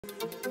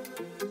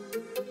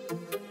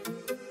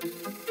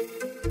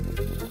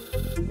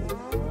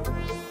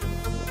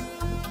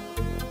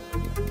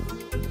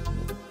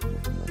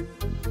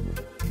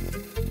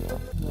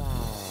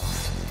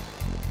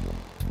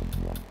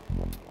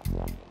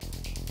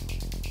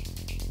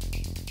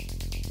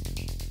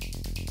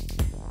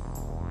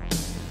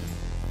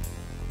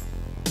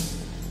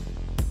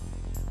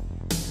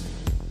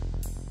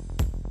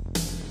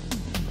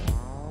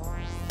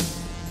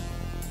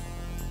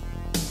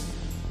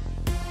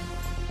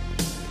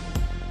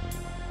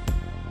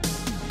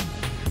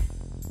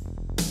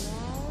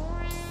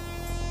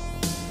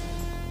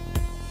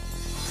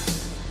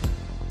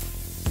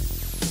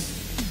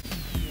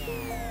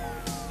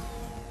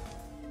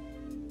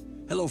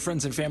Hello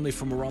friends and family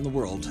from around the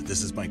world,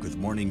 this is Mike with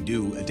Morning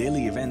Dew, a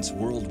daily events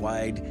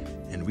worldwide,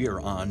 and we are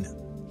on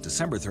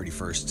December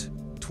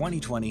 31st,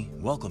 2020.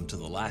 Welcome to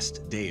the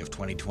last day of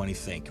 2020.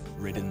 Thank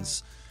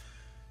riddance,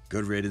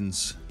 good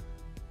riddance.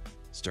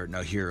 Starting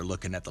out here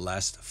looking at the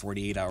last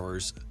 48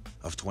 hours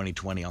of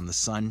 2020 on the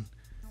sun,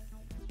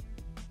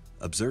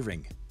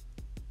 observing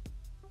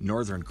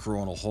northern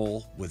coronal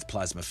hole with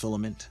plasma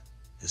filament,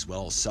 as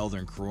well as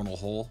southern coronal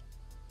hole.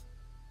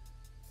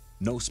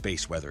 No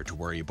space weather to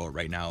worry about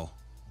right now.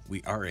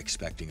 We are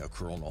expecting a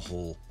coronal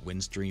hole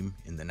wind stream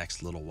in the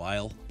next little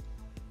while.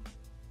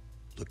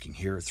 Looking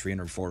here at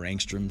 304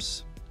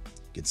 angstroms,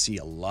 you can see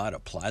a lot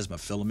of plasma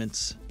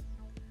filaments,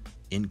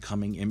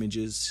 incoming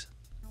images.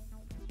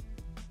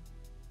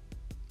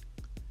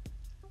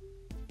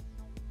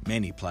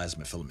 Many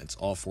plasma filaments,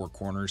 all four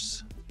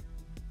corners,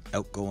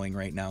 outgoing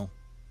right now.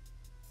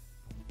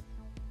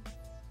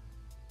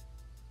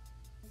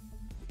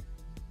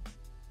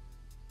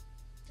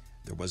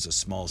 There was a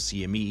small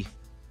CME,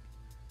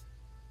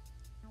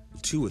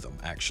 two of them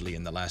actually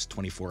in the last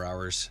 24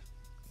 hours,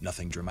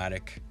 nothing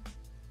dramatic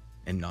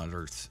and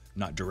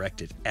not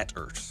directed at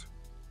Earth.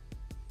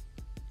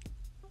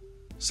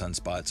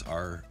 Sunspots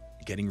are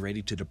getting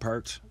ready to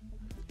depart.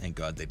 Thank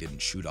God they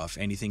didn't shoot off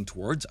anything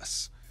towards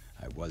us.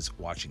 I was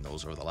watching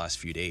those over the last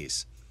few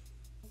days.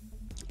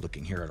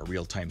 Looking here at a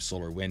real-time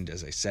solar wind,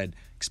 as I said,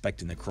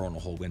 expecting the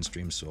coronal hole wind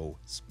stream, so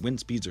wind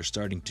speeds are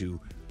starting to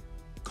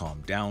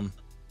calm down.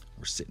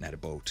 We're sitting at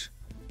about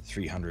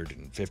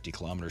 350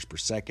 kilometers per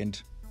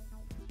second.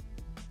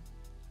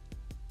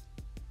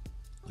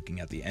 Looking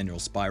at the annual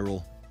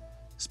spiral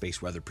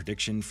space weather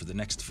prediction for the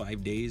next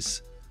 5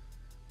 days.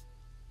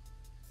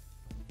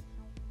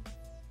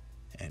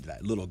 And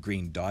that little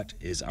green dot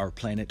is our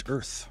planet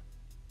Earth.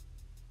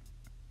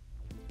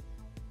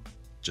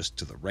 Just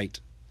to the right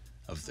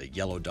of the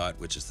yellow dot,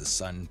 which is the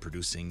sun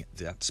producing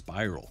that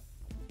spiral.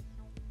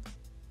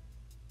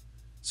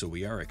 So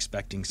we are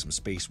expecting some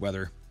space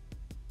weather.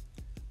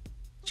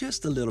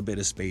 Just a little bit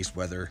of space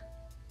weather.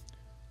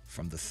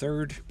 From the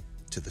 3rd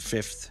to the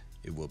 5th,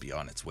 it will be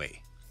on its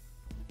way.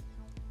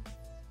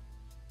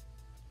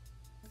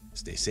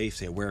 Stay safe,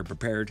 stay aware,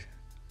 prepared,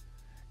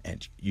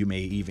 and you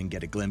may even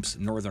get a glimpse of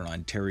northern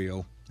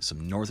Ontario,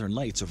 some northern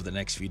lights over the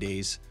next few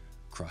days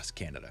across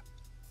Canada.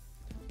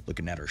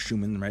 Looking at our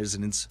Schumann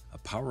resonance, a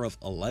power of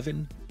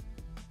 11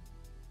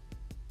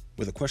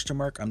 with a question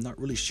mark. I'm not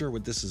really sure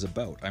what this is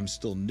about. I'm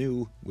still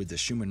new with the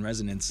Schumann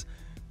resonance,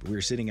 but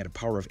we're sitting at a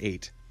power of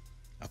 8.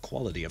 A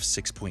quality of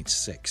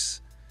 6.6.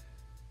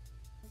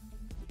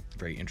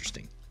 Very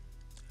interesting.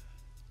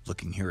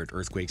 Looking here at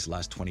earthquakes the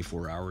last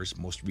 24 hours,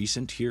 most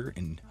recent here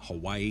in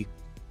Hawaii,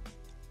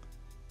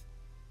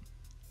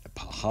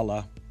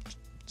 Pahala,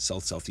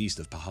 southeast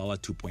of Pahala,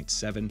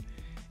 2.7.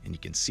 And you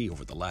can see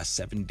over the last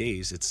 7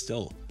 days, it's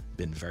still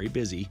been very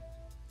busy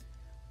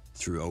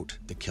throughout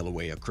the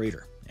Kilauea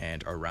crater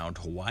and around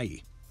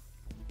Hawaii.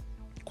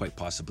 Quite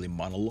possibly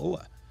Mauna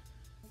Loa.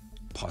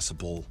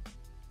 Possible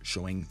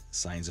showing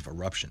signs of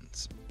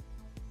eruptions.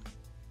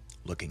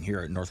 Looking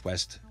here at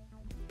Northwest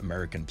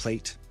American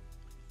Plate.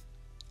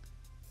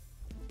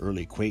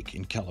 Early quake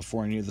in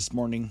California this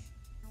morning.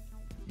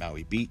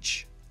 Maui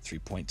Beach,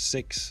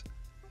 3.6.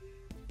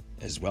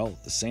 As well,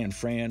 the San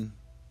Fran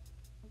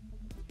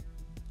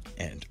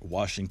and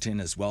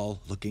Washington as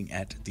well. Looking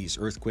at these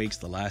earthquakes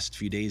the last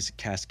few days,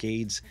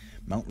 Cascades,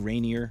 Mount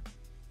Rainier.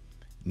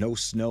 No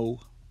snow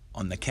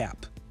on the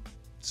cap.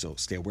 So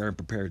stay aware and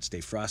prepared, stay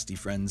frosty,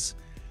 friends.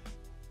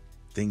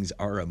 Things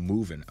are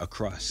moving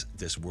across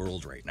this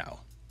world right now.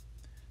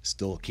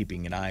 Still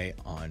keeping an eye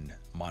on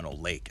Mono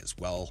Lake as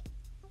well.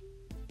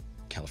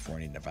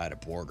 California-Nevada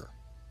border.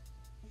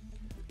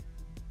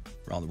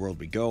 Around the world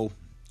we go.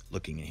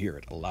 Looking here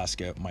at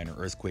Alaska, minor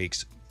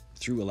earthquakes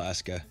through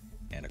Alaska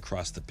and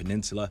across the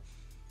peninsula.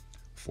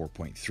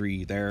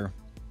 4.3 there.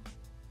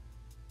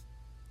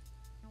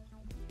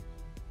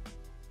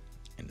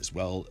 And as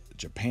well,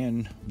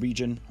 Japan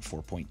region,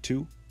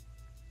 4.2.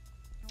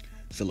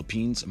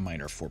 Philippines,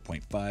 minor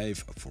 4.5,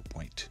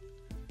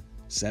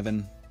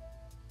 4.7.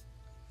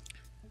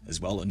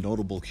 As well, a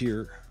notable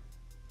here,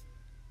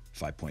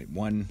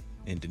 5.1.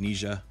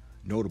 Indonesia,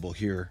 notable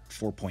here,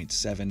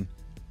 4.7.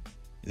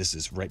 This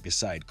is right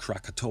beside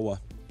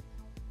Krakatoa.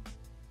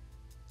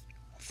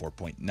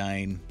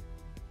 4.9.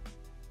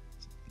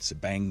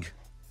 Sabang,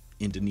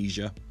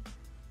 Indonesia.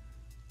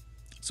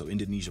 So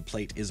Indonesia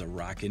plate is a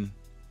rockin'.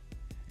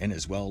 And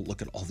as well,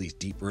 look at all these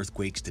deep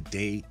earthquakes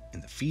today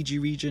in the Fiji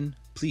region.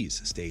 Please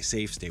stay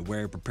safe, stay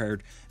aware,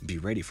 prepared, and be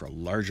ready for a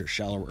larger,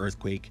 shallower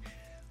earthquake.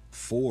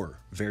 4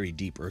 very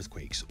deep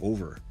earthquakes,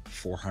 over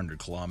 400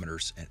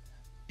 kilometers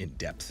in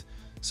depth.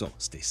 So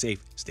stay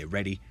safe, stay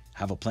ready,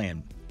 have a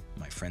plan,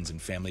 my friends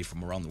and family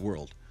from around the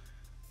world.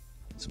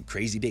 Some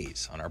crazy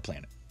days on our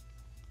planet.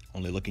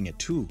 Only looking at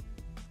 2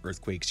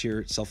 earthquakes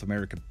here, South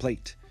American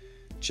plate,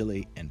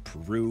 Chile and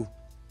Peru.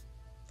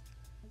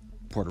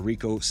 Puerto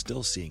Rico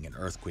still seeing an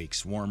earthquake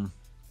swarm.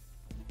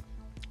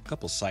 A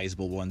couple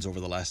sizable ones over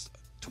the last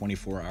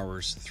 24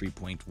 hours,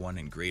 3.1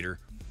 and greater.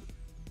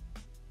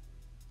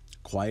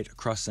 Quiet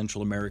across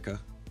Central America.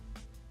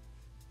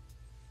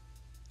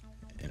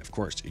 And of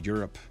course,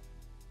 Europe.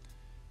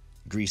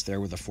 Greece there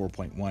with a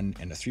 4.1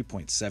 and a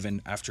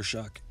 3.7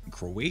 aftershock.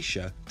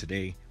 Croatia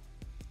today.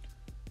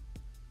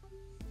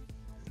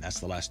 And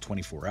that's the last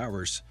 24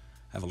 hours.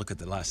 Have a look at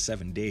the last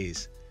 7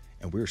 days.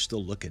 And we're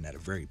still looking at a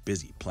very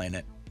busy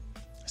planet.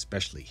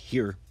 Especially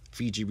here,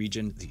 Fiji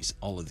region,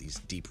 all of these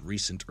deep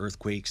recent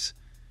earthquakes.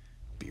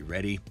 Be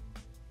ready.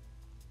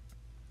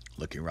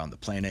 Looking around the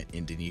planet,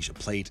 Indonesia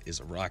plate is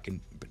a rockin',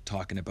 been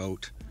talking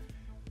about.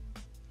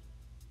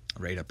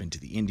 Right up into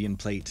the Indian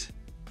plate.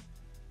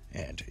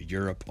 And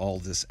Europe, all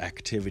this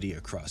activity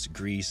across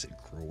Greece and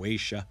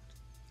Croatia.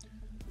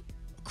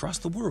 Across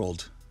the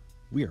world,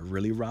 we are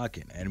really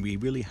rocking, and we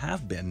really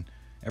have been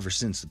ever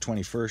since the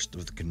 21st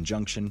with the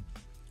conjunction,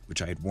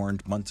 which I had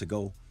warned months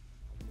ago.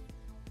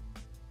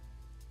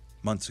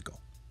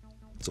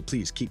 So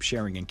please keep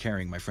sharing and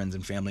caring, my friends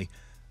and family.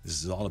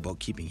 This is all about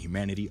keeping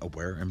humanity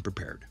aware and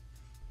prepared.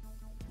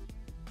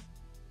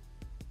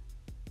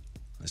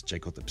 Let's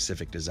check out the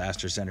Pacific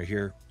Disaster Center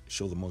here.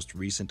 Show the most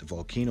recent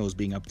volcanoes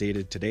being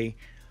updated today.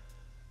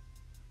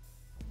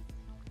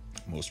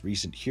 Most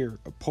recent here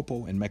are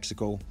Popo in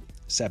Mexico,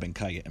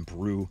 Sabancaya in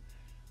Peru,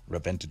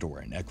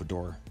 Reventador in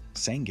Ecuador,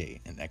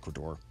 Sangay in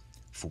Ecuador,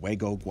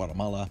 Fuego,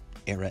 Guatemala,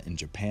 Era in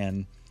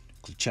Japan,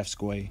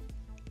 Kluchevskoye,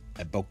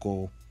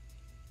 Eboko,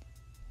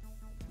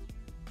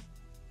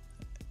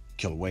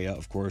 Kilauea,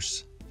 of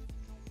course,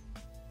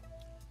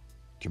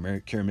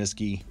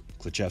 Kirimiski,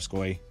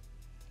 Kluchevskoye.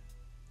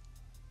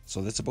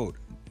 So that's about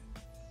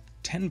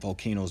 10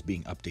 volcanoes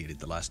being updated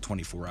the last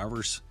 24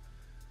 hours.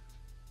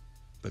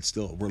 But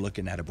still, we're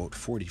looking at about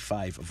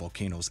 45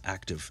 volcanoes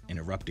active and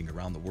erupting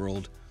around the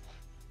world.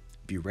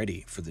 Be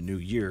ready for the new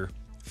year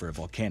for a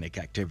volcanic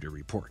activity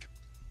report.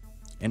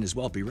 And as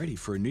well, be ready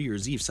for a New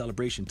Year's Eve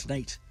celebration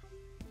tonight.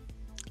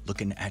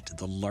 Looking at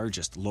the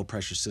largest low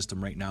pressure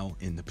system right now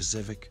in the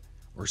Pacific,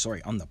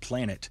 on the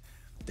planet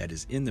that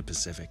is in the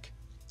Pacific,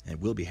 and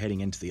we'll be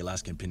heading into the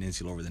Alaskan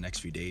Peninsula over the next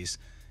few days.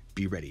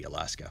 Be ready,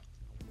 Alaska.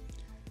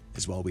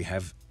 As well, we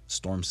have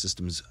storm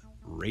systems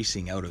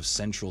racing out of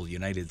central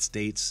United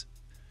States,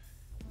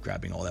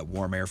 grabbing all that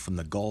warm air from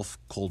the Gulf,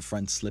 cold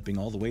fronts slipping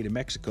all the way to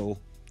Mexico.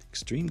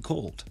 Extreme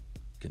cold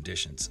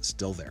conditions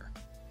still there.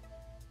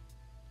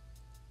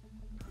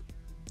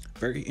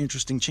 Very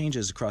interesting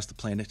changes across the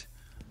planet,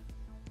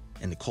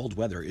 and the cold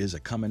weather is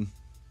a-coming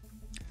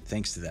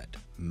thanks to that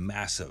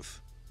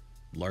massive,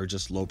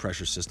 largest low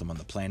pressure system on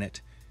the planet,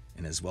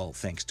 and as well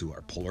thanks to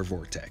our polar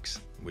vortex.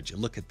 Would you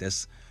look at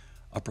this?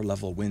 Upper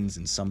level winds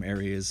in some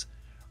areas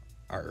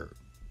are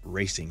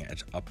racing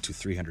at up to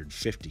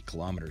 350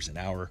 kilometers an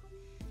hour.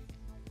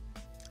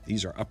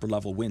 These are upper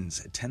level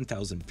winds at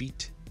 10,000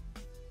 feet.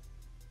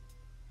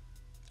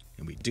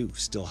 And we do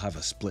still have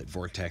a split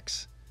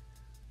vortex,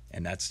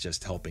 and that's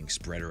just helping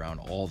spread around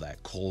all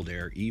that cold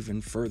air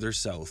even further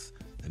south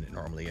than it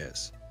normally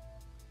is.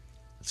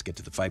 Let's get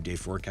to the 5-day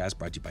forecast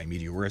brought to you by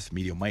Meteor Earth,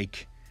 Meteor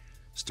Mike.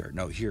 Starting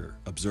out here,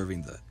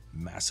 observing the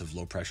massive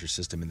low pressure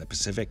system in the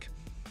Pacific.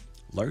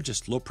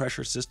 Largest low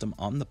pressure system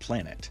on the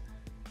planet.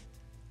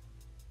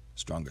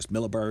 Strongest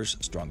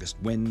millibars, strongest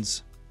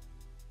winds,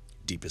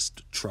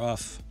 deepest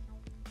trough.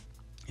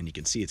 And you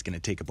can see it's going to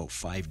take about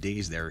 5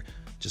 days there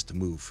just to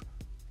move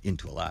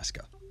into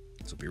Alaska.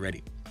 So be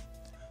ready.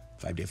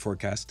 5-day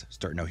forecast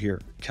starting out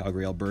here,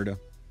 Calgary, Alberta.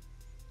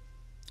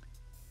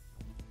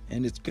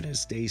 And it's going to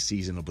stay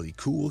seasonably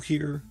cool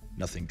here,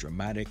 nothing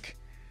dramatic.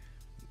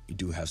 We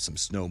do have some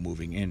snow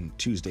moving in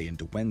Tuesday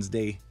into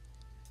Wednesday.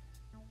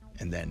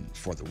 And then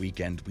for the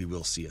weekend, we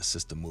will see a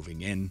system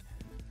moving in.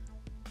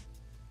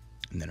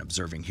 And then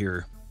observing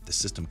here, the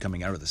system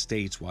coming out of the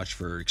States, watch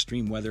for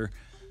extreme weather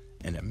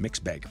and a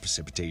mixed bag of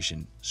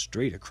precipitation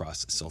straight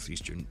across the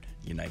southeastern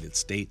United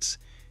States.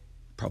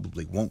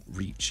 Probably won't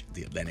reach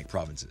the Atlantic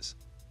provinces.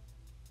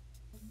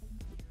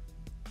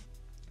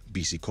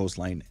 BC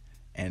coastline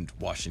and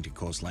Washington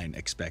coastline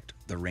expect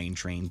the rain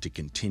train to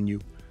continue.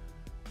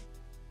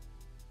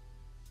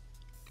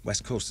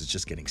 West Coast is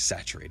just getting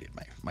saturated,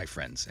 my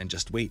friends, and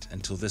just wait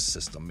until this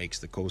system makes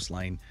the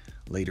coastline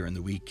later in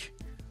the week.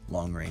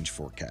 Long range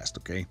forecast,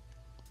 okay?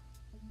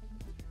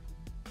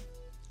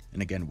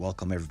 And again,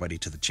 welcome everybody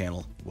to the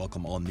channel.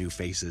 Welcome all new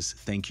faces.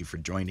 Thank you for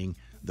joining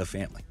the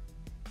family.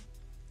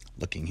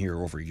 Looking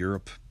here over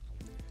Europe,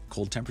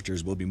 cold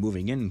temperatures will be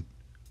moving in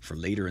For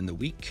later in the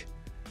week,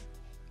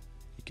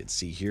 you can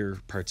see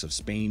here parts of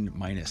Spain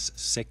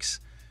 -6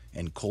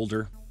 and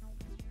colder.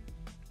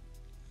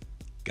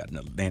 Got an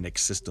Atlantic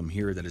system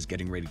here that is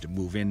getting ready to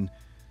move in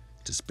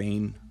to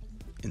Spain.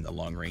 In the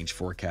long-range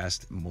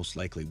forecast, most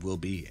likely will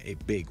be a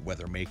big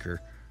weather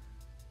maker,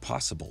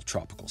 possible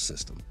tropical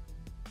system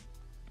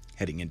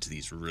heading into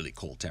these really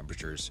cold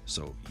temperatures.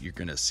 So you're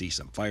going to see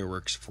some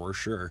fireworks for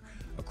sure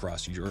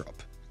across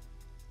Europe.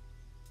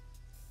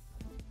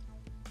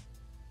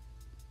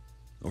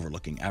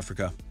 Overlooking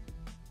Africa,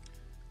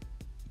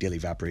 daily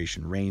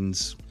evaporation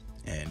rains,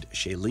 and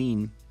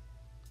Shailene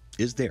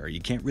is there.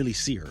 You can't really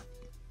see her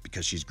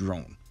because she's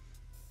grown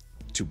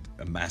to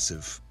a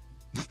massive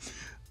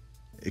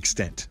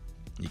extent.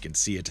 You can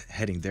see it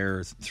heading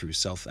there through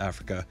South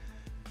Africa.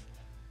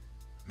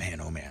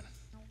 Man, oh man,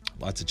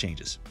 lots of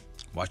changes.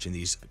 Watching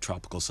these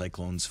tropical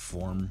cyclones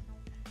form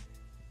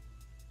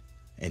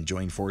and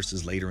join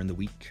forces later in the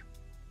week.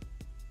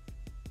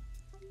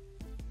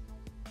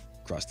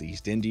 Across the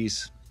East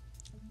Indies,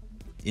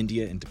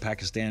 India into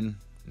Pakistan,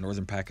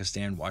 northern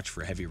Pakistan, watch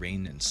for heavy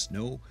rain and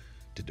snow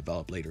to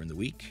develop later in the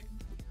week.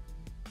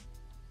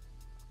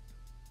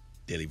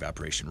 Daily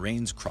evaporation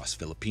rains across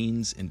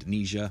Philippines,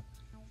 Indonesia.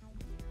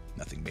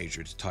 Nothing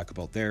major to talk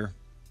about there.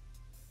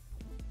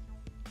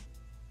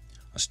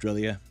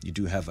 Australia, you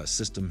do have a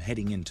system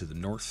heading into the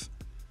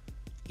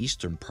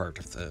northeastern part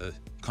of the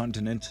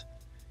continent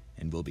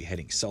and will be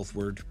heading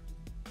southward.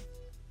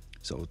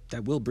 So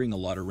that will bring a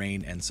lot of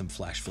rain and some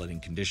flash flooding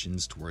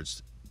conditions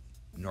towards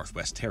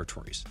northwest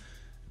territories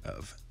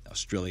of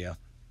Australia.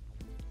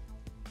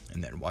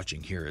 And then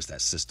watching here as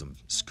that system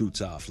scoots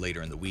off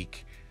later in the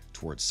week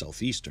towards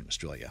southeastern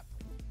Australia.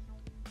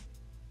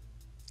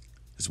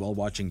 As well,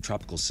 watching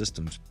tropical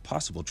systems,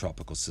 possible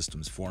tropical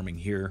systems forming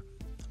here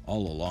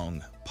all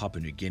along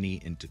Papua New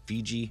Guinea into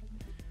Fiji.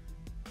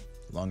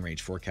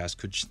 Long-range forecast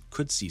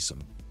could see some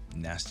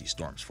nasty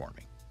storms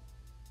forming.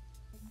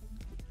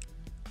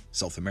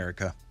 South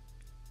America,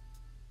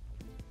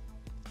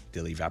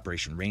 daily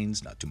evaporation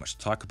rains, not too much to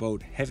talk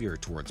about. Heavier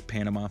towards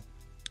Panama,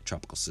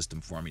 tropical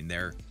system forming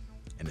there.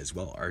 And as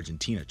well,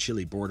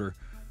 Argentina-Chile border.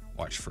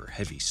 Watch for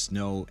heavy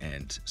snow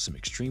and some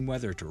extreme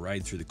weather to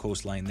ride through the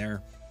coastline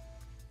there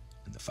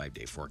in the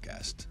 5-day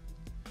forecast.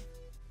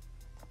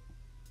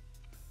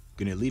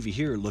 Going to leave you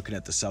here looking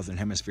at the southern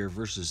hemisphere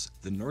versus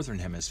the northern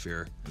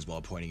hemisphere, as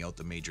well, pointing out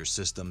the major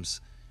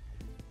systems.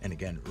 And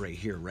again, right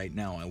here, right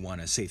now, I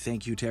want to say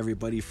thank you to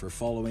everybody for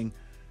following.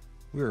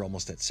 We're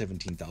almost at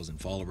 17,000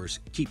 followers.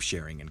 Keep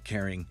sharing and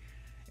caring.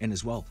 And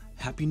as well,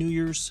 Happy New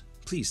Year's.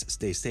 Please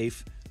stay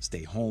safe,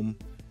 stay home,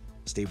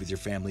 stay with your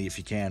family if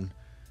you can.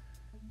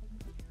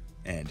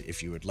 And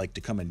if you would like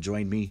to come and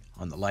join me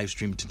on the live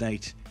stream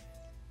tonight,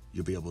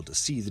 you'll be able to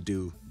see the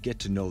dew, get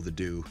to know the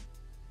dew,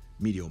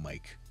 Meteor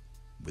Mike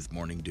with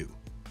Morning Dew.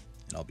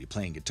 And I'll be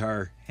playing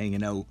guitar,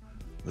 hanging out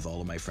with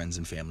all of my friends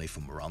and family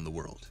from around the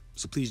world.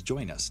 So please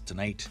join us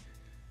tonight.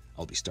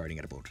 I'll be starting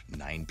at about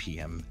 9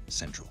 p.m.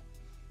 Central.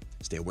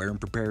 Stay aware and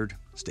prepared,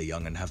 stay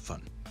young and have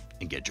fun,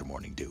 and get your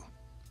morning dew.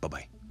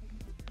 Bye-bye.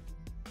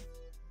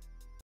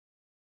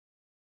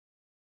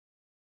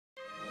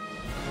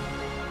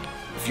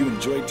 If you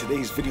enjoyed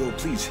today's video,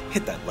 please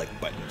hit that like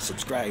button,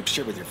 subscribe,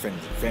 share with your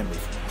friends and family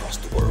from across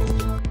the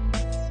world.